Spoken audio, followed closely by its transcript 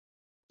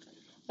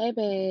Hey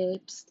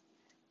babes,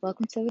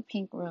 welcome to the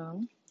Pink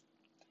Room.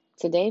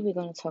 Today we're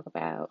going to talk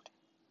about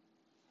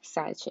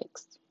side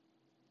chicks.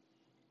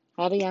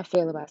 How do y'all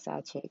feel about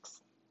side chicks?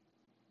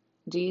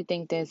 Do you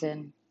think there's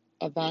an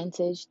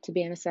advantage to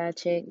being a side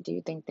chick? Do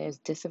you think there's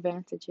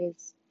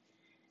disadvantages?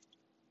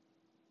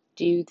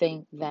 Do you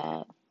think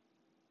that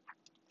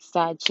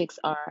side chicks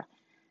are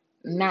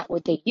not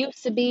what they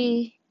used to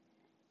be?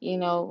 You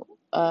know,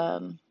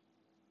 um,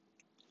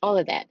 all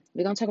of that.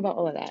 We're going to talk about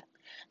all of that.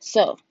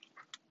 So,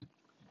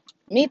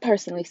 me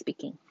personally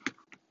speaking,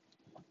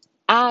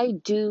 I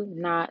do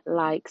not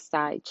like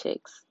side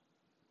chicks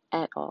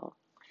at all.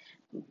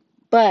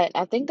 But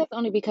I think that's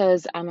only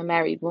because I'm a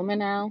married woman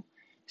now.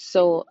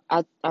 So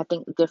I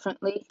think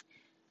differently.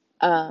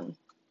 Um,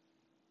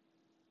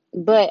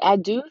 but I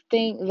do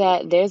think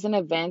that there's an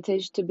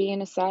advantage to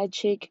being a side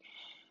chick,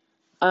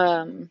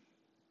 um,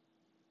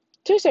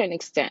 to a certain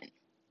extent.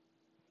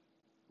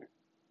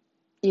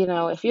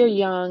 If you're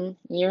young,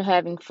 you're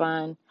having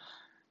fun,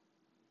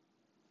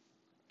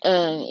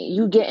 and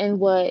you getting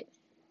what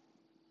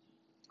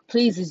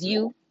pleases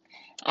you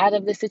out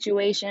of the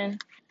situation,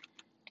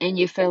 and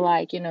you feel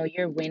like,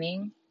 you're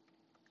winning,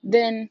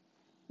 then,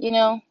 you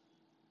know,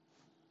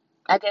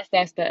 I guess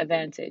that's the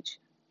advantage.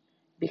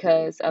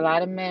 Because a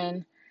lot of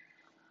men,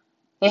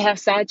 they have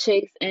side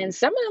chicks, and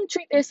some of them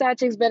treat their side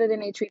chicks better than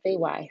they treat their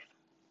wife.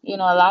 A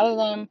lot of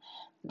them,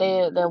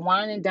 they're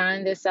wine and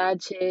dine their side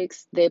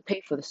chicks. They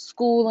pay for the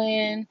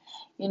schooling.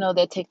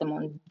 They take them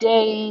on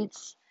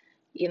dates.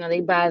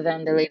 They buy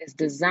them the latest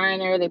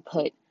designer. They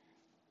put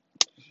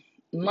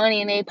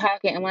money in their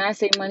pocket, and when I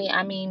say money,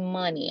 I mean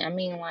money. I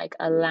mean like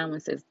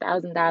allowances,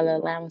 $1,000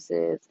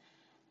 allowances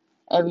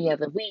every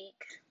other week.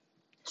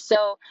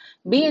 So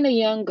being a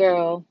young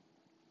girl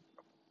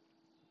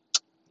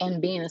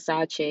and being a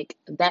side chick,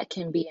 that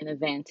can be an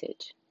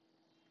advantage.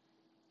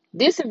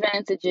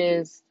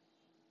 Disadvantages,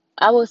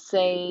 I would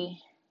say,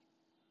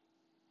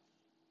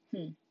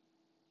 hmm,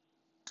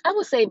 I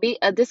would say be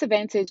a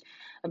disadvantage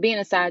of being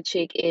a side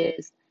chick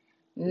is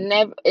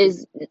knowing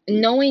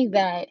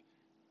that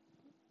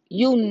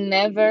you'll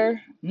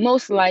never,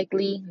 most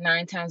likely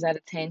 9 times out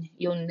of 10,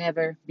 you'll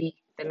never be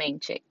the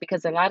main chick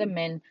because a lot of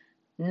men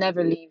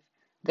never leave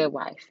their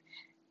wife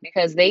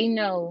because they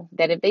know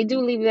that if they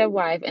do leave their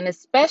wife, and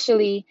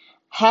especially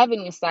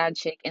having a side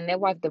chick and their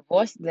wife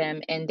divorced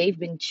them and they've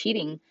been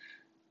cheating,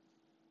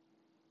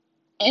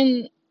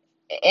 in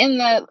in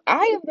the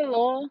eye of the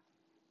law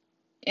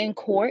in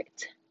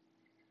court,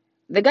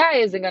 the guy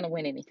isn't going to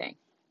win anything.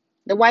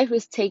 The wife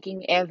is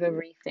taking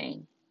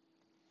everything.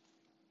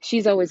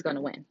 She's always going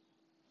to win.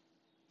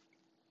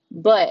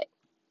 But,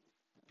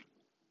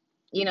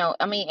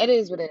 I mean, it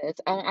is what it is.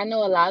 I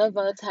know a lot of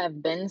us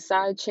have been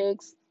side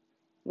chicks.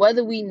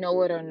 Whether we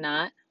know it or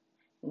not,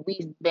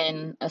 we've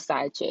been a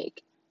side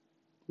chick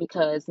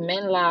because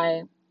men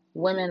lie,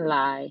 women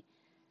lie.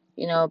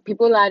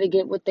 People lie to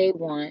get what they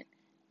want.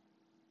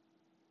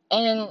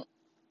 And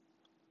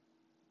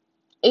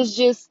it's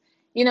just,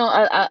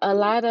 a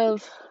lot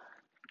of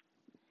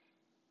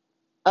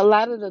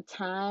the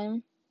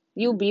time,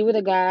 you'll be with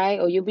a guy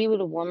or you'll be with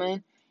a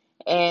woman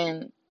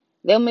and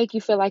they'll make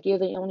you feel like you're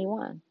the only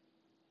one.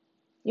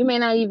 You may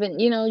not even,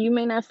 you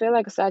may not feel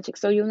like a side chick,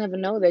 so you'll never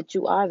know that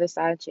you are the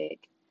side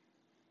chick.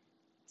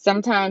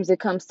 Sometimes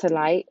it comes to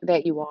light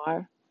that you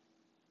are.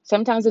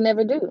 Sometimes it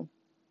never do.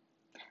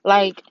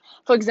 Like,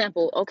 for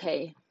example,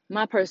 okay,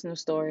 my personal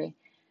story.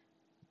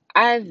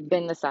 I've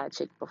been the side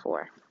chick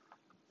before.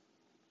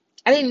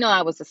 I didn't know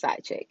I was a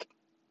side chick,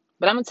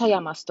 but I'm gonna tell y'all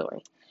my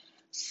story.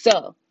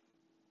 So,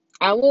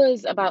 I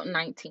was about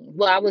 19.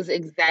 Well, I was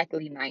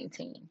exactly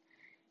 19.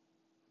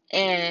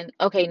 And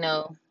okay,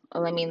 no,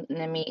 let me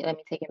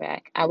take it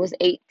back. I was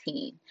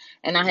 18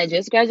 and I had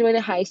just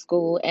graduated high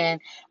school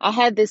and I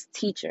had this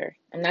teacher.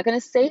 I'm not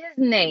gonna say his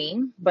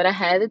name, but I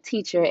had a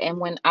teacher, and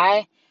when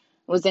I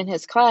was in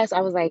his class, I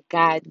was like,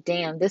 God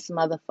damn, this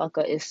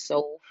motherfucker is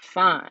so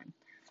fine.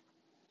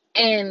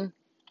 And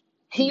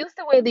he used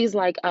to wear these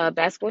like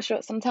basketball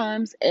shorts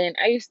sometimes, and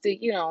I used to,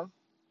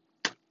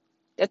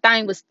 the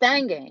thing was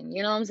thangin',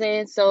 you know what I'm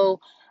saying? So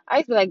I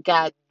used to be like,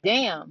 God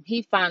damn,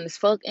 he fine as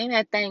fuck, and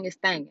that thing is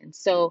thangin'.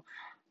 So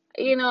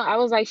I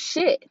was like,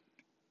 shit.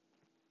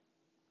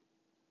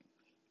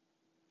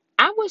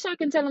 I wish I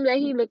could tell him that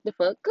he looked the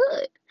fuck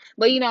good.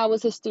 But I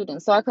was his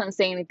student, so I couldn't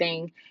say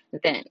anything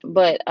then.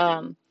 But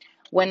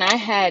when I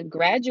had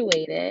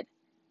graduated,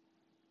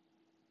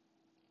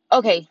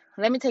 okay,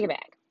 let me take it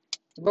back.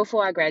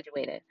 Before I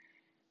graduated,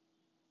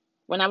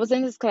 when I was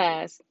in his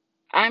class,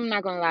 I'm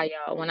not gonna lie,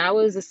 y'all. When I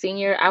was a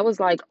senior, I was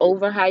like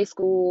over high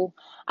school.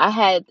 I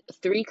had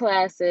 3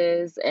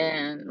 classes,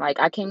 and like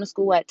I came to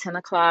school at 10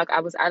 o'clock.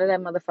 I was out of that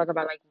motherfucker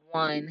by like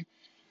 1.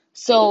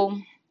 So,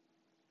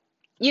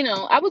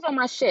 I was on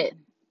my shit.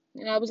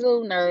 I was a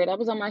little nerd. I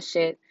was on my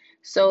shit.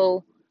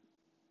 So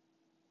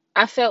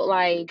I felt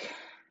like,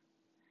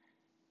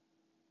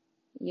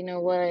 you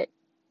know what?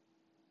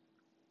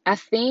 I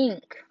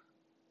think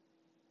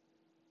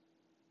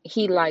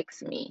he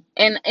likes me.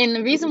 And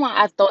the reason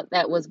why I thought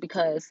that was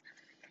because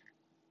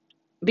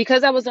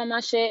because I was on my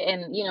shit,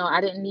 and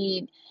I didn't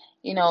need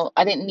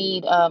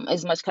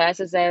as much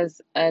classes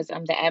as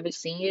the average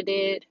senior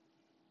did.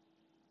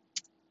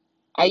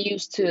 I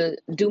used to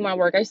do my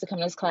work. I used to come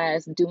to this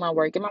class, do my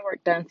work, get my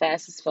work done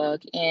fast as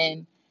fuck,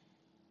 and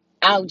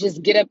I'll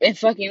just get up and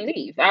fucking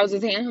leave. I was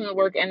just hand him the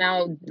work and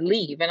I'll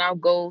leave and I'll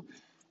go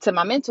to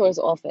my mentor's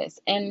office.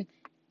 And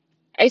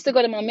I used to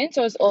go to my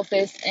mentor's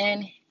office,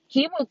 and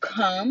he would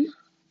come,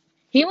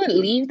 he would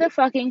leave the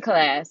fucking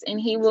class and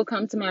he would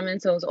come to my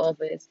mentor's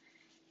office,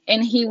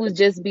 and he would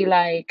just be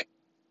like,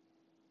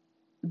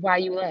 "Why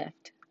you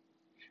left?"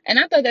 And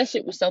I thought that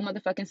shit was so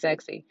motherfucking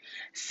sexy.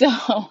 So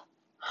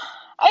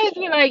I just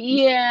be like,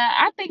 yeah,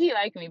 I think he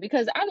liked me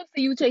because I don't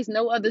see you chase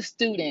no other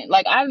student.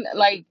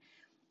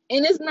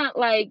 And it's not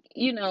like,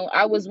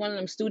 I was one of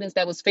them students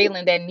that was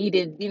failing that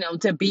needed,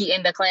 to be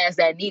in the class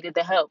that needed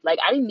the help. Like,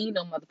 I didn't need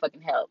no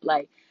motherfucking help.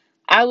 Like,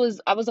 I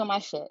was on my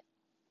shit.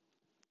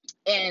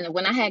 And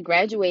when I had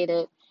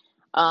graduated,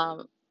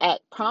 at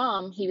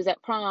prom, he was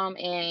at prom,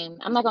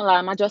 and I'm not gonna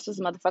lie, my dress was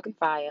motherfucking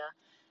fire.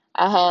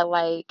 I had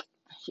like,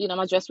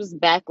 my dress was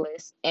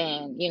backless,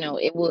 and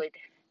it would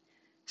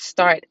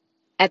start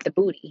at the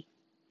booty,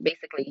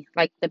 basically.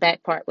 Like the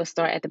back part would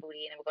start at the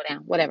booty and it would go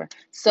down, whatever.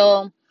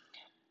 So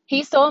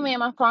he saw me in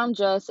my prom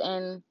dress,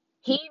 and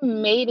he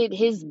made it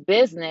his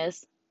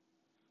business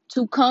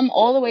to come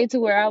all the way to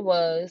where I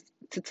was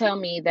to tell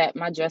me that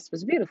my dress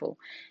was beautiful.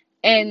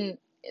 And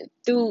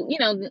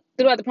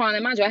throughout the prom,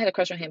 and mind you, I had a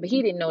crush on him, but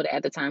he didn't know that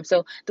at the time.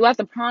 So throughout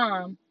the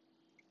prom,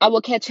 I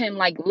would catch him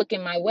like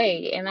looking my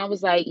way, and I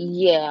was like,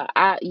 yeah,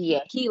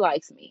 he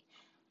likes me.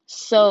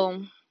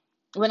 So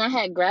when I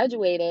had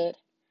graduated,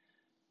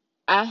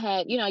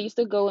 I used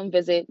to go and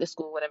visit the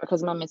school, whatever,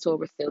 because my mentor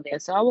was still there.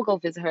 So I would go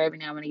visit her every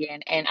now and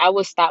again, and I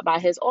would stop by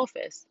his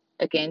office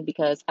again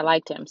because I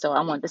liked him, so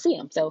I wanted to see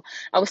him. So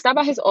I would stop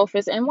by his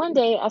office, and one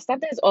day I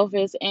stopped at his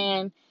office,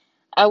 and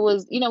I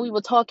was, we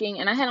were talking,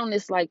 and I had on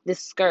this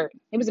skirt.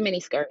 It was a mini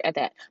skirt at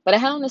that, but I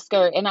had on the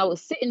skirt, and I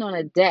was sitting on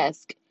a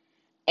desk,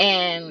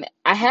 and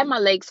I had my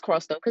legs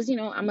crossed though, because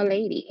I'm a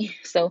lady.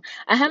 So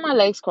I had my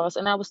legs crossed,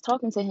 and I was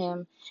talking to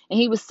him, and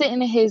he was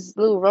sitting in his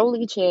little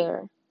rolly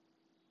chair,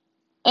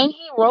 and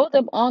he rolled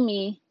up on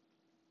me,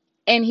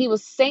 and he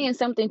was saying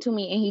something to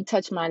me, and he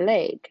touched my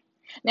leg.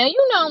 Now,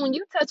 when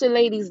you touch a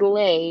lady's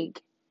leg,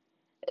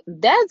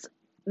 that's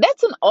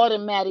that's an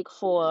automatic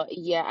for,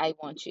 yeah, I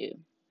want you.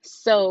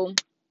 So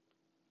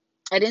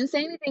I didn't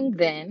say anything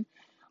then,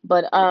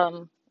 but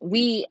I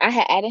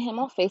had added him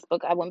on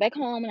Facebook. I went back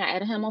home and I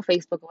added him on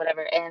Facebook or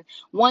whatever. And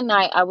one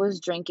night I was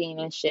drinking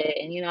and shit,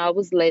 and I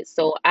was lit,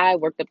 so I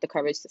worked up the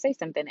courage to say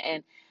something,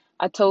 and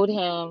I told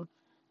him,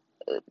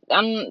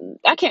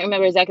 I can't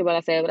remember exactly what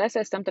I said, but I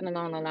said something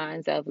along the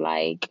lines of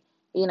like,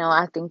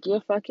 I think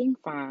you're fucking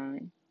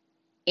fine,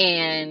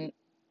 and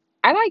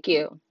I like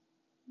you.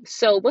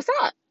 So what's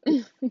up?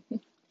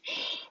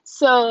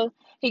 So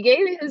he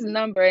gave me his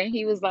number, and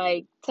he was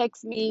like,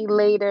 text me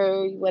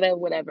later, whatever,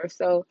 whatever.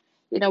 So,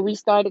 we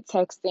started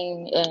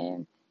texting,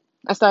 and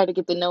I started to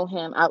get to know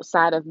him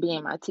outside of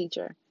being my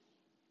teacher.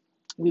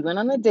 We went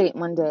on a date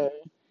one day,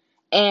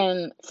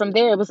 and from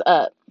there it was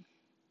up.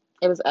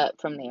 It was up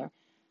from there.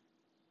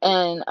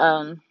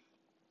 And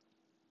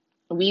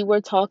we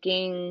were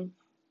talking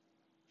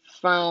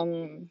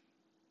from,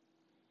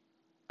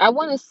 I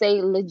want to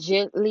say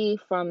legitly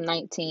from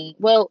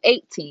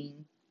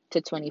 18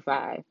 to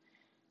 25.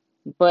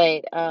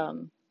 But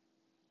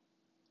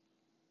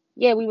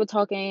yeah, we were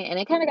talking, and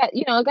it kind of got,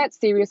 it got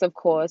serious, of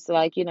course.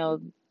 Like,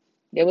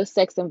 there was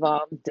sex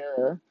involved,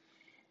 duh.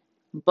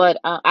 But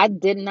I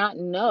did not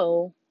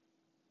know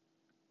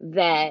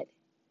that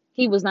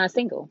he was not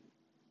single.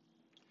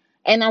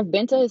 And I've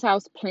been to his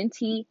house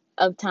plenty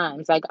of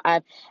times. Like,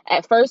 at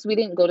first we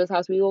didn't go to his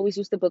house. We always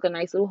used to book a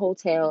nice little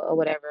hotel or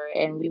whatever,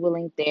 and we would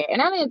link there.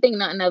 And I didn't think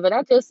nothing of it.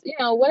 I just,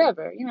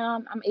 whatever.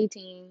 I'm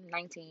 18,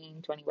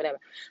 19, 20, whatever.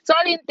 So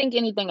I didn't think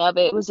anything of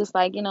it. It was just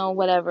like,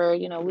 whatever.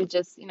 We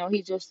just,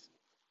 he just,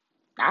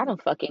 I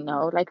don't fucking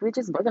know. Like, we're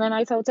just booking a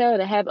nice hotel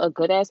to have a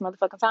good ass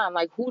motherfucking time.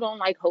 Like, who don't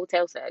like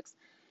hotel sex?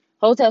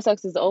 Hotel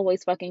sex is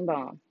always fucking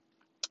bomb.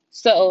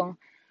 So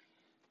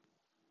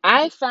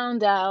I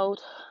found out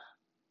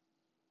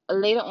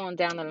later on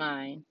down the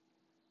line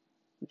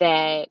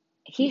that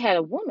he had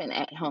a woman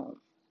at home.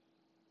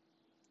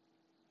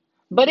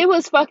 But it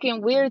was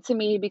fucking weird to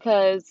me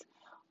because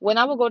when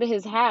I would go to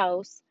his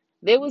house,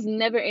 there was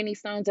never any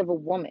signs of a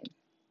woman.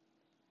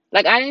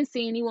 Like, I didn't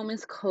see any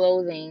woman's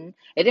clothing.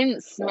 It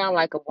didn't smell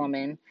like a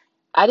woman.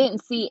 I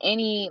didn't see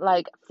any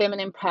like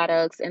feminine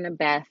products in the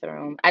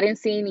bathroom. I didn't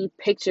see any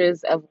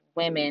pictures of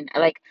women.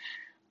 Like,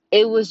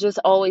 it was just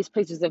always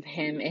pictures of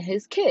him and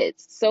his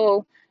kids.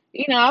 So,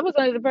 I was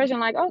under the impression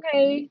like,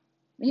 okay,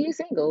 he's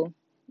single.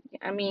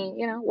 I mean,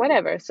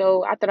 whatever.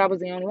 So I thought I was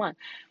the only one.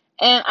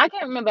 And I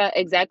can't remember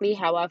exactly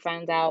how I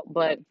found out,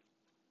 but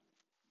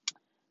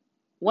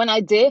when I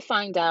did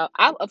find out,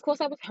 of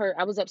course I was hurt.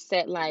 I was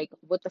upset. Like,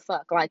 what the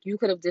fuck? Like, you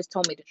could have just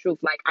told me the truth.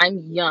 Like, I'm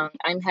young.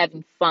 I'm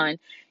having fun.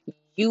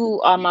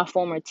 You are my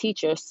former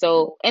teacher.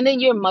 So, and then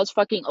you're much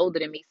fucking older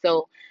than me.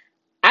 So,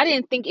 I I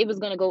didn't think it was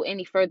gonna go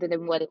any further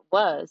than what it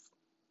was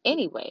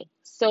anyway.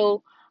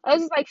 So I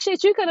was just like,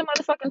 shit, you could have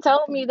motherfucking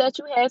told me that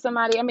you had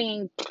somebody. I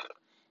mean,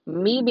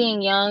 me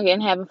being young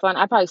and having fun,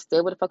 I probably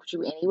still would have fucked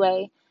with you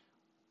anyway,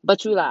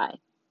 but you lied.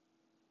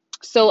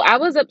 So I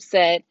was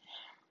upset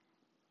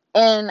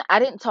and I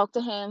didn't talk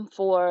to him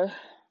for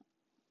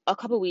a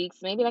couple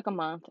weeks, maybe like a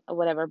month or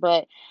whatever.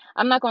 But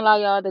I'm not gonna lie,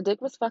 y'all, the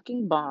dick was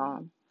fucking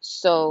bomb.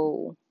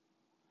 So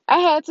I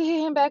had to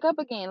hit him back up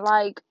again.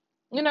 Like,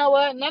 you know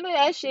what? None of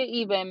that shit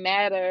even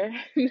matter.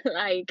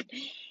 Like,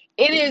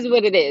 it is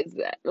what it is.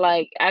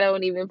 Like, I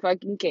don't even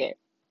fucking care.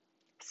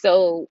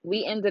 So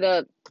we ended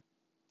up,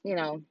 you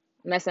know,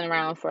 messing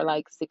around for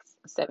like 6,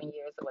 7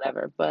 years or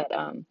whatever. But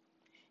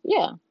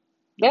yeah.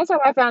 That's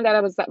how I found out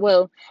I was,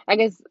 well, I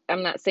guess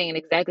I'm not saying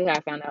exactly how I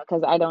found out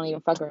because I don't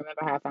even fucking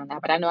remember how I found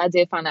out. But I know I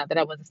did find out that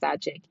I was a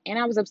side chick. And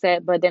I was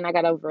upset, but then I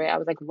got over it. I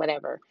was like,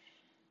 whatever.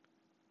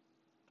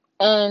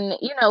 And,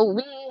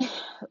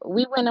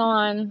 we went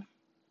on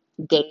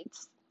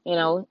dates. You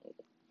know,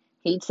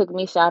 he took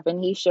me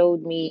shopping. He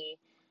showed me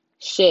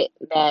shit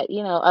that,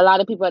 a lot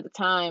of people at the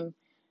time,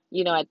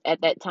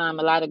 at that time,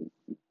 a lot of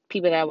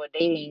people that I were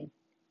dating,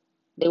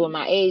 they were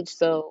my age.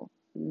 So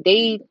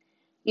they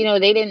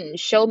didn't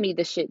show me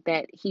the shit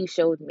that he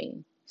showed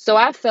me. So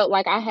I felt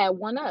like I had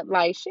one up.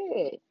 Like,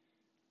 shit,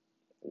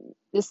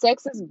 the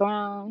sex is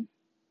bomb.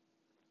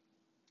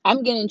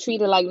 I'm getting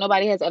treated like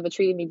nobody has ever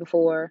treated me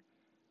before.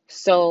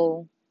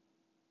 So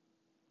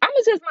I'm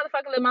gonna just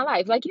motherfucking live my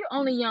life. Like, you're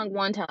only young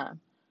one time.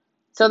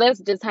 So that's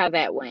just how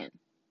that went.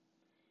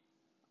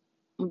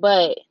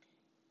 But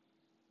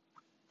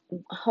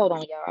hold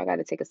on, y'all. I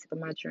gotta take a sip of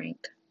my drink.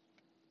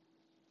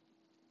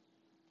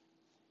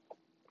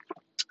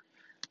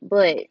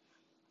 But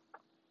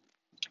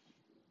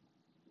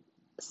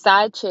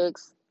side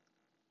chicks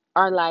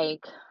are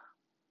like,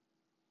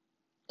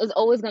 it's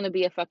always gonna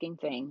be a fucking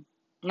thing.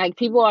 Like,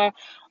 people are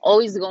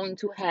always going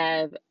to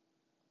have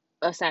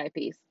a side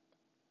piece.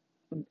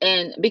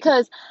 And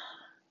because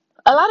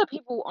a lot of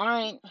people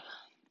aren't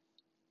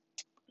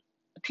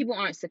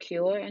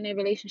secure in their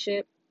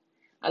relationship.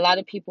 A lot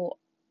of people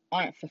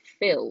aren't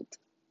fulfilled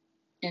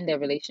in their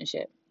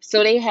relationship.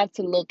 So they have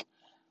to look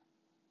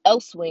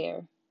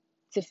elsewhere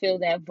to fill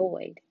that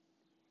void.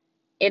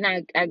 And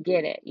I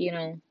get it,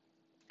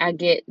 I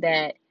get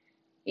that,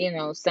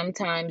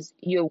 sometimes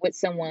you're with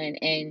someone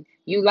and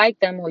you like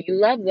them or you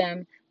love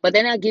them, but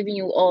they're not giving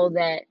you all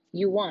that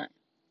you want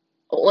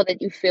or all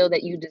that you feel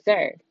that you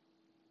deserve.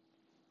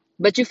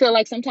 But you feel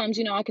like sometimes,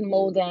 I can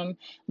mold them,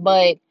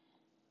 but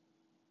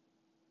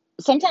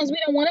sometimes we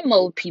don't want to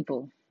mold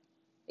people.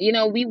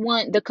 We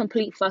want the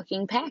complete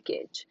fucking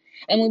package.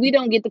 And when we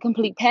don't get the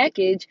complete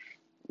package,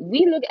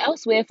 we look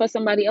elsewhere for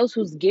somebody else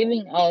who's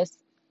filling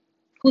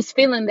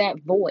that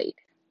void.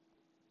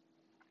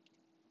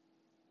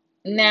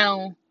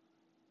 Now,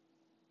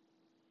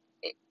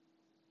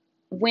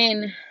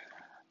 when,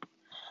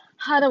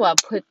 how do I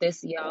put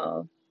this,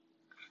 y'all?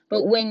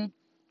 But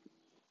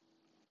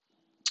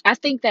I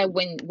think that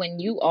when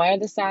you are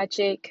the side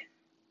chick,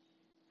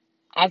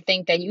 I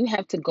think that you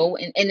have to go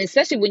and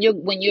especially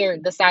when you're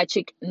the side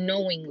chick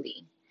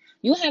knowingly,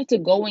 you have to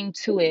go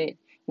into it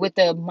with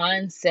the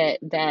mindset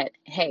that,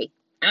 hey,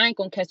 I ain't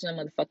gonna catch no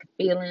motherfucking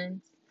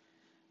feelings.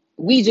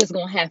 We just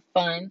gonna have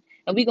fun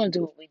and we gonna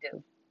do what we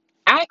do.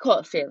 I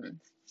caught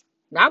feelings.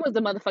 I was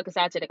the motherfucking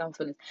side chick that caught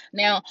feelings.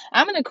 Now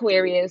I'm an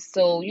Aquarius,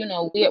 so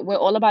we're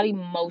all about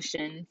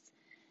emotions.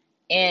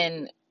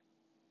 And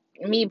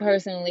me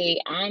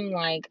personally, I'm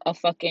like a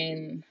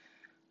fucking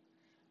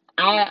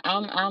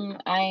I'm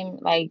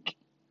like,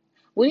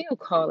 what do you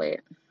call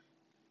it?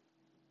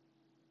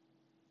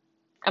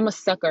 I'm a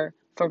sucker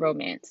for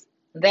romance.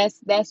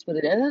 That's what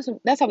it is.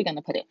 That's how we're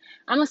gonna put it.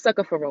 I'm a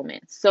sucker for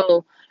romance.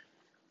 So,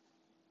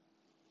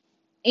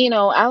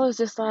 I was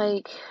just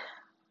like,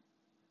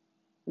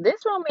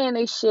 this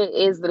romantic shit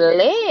is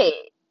lit.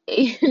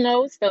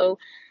 So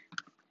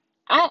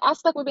I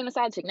stuck with being a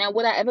side chick. Now,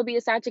 would I ever be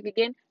a side chick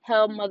again?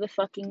 Hell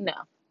motherfucking no.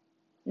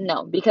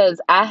 No,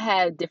 because I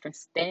have different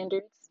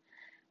standards.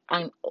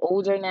 I'm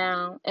older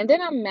now, and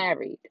then I'm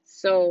married.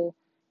 So,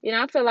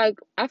 I feel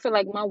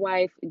like my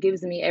wife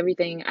gives me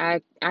everything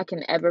I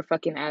can ever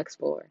fucking ask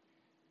for.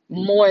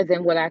 More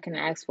than what I can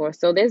ask for.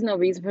 So there's no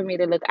reason for me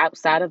to look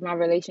outside of my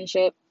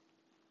relationship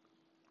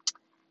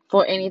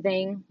for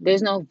anything.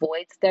 There's no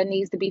voids that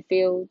needs to be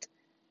filled.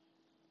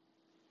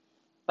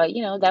 But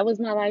that was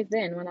my life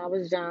then when I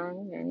was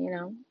young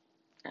and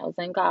I was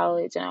in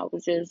college and I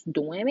was just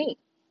doing me.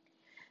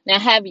 Now,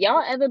 have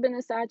y'all ever been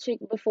a side chick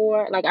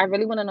before? Like, I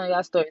really want to know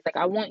y'all stories. Like,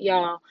 I want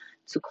y'all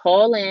to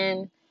call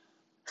in,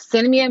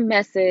 send me a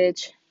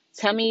message,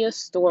 tell me your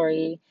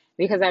story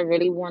because I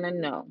really want to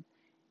know.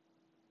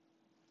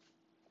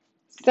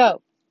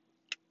 So,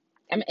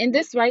 I'm in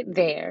this right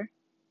there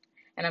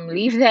and I'm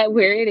leave that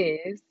where it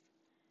is.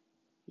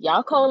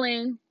 Y'all call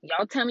in,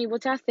 y'all tell me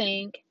what y'all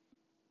think,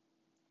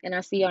 and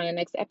I'll see y'all in the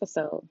next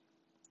episode.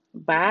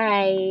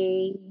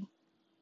 Bye.